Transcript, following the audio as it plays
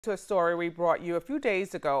To a story we brought you a few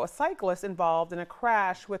days ago, a cyclist involved in a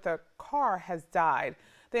crash with a car has died.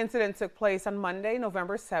 The incident took place on Monday,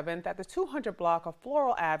 November 7th at the 200 block of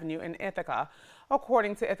Floral Avenue in Ithaca.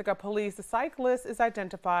 According to Ithaca police, the cyclist is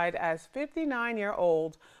identified as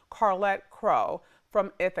 59-year-old Carlette Crow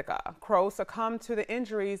from Ithaca. Crow succumbed to the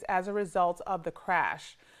injuries as a result of the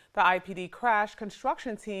crash. The IPD crash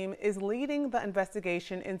construction team is leading the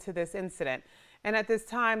investigation into this incident. And at this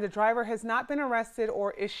time, the driver has not been arrested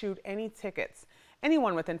or issued any tickets.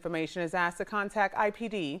 Anyone with information is asked to contact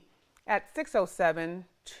IPD at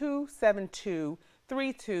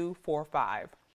 607-272-3245.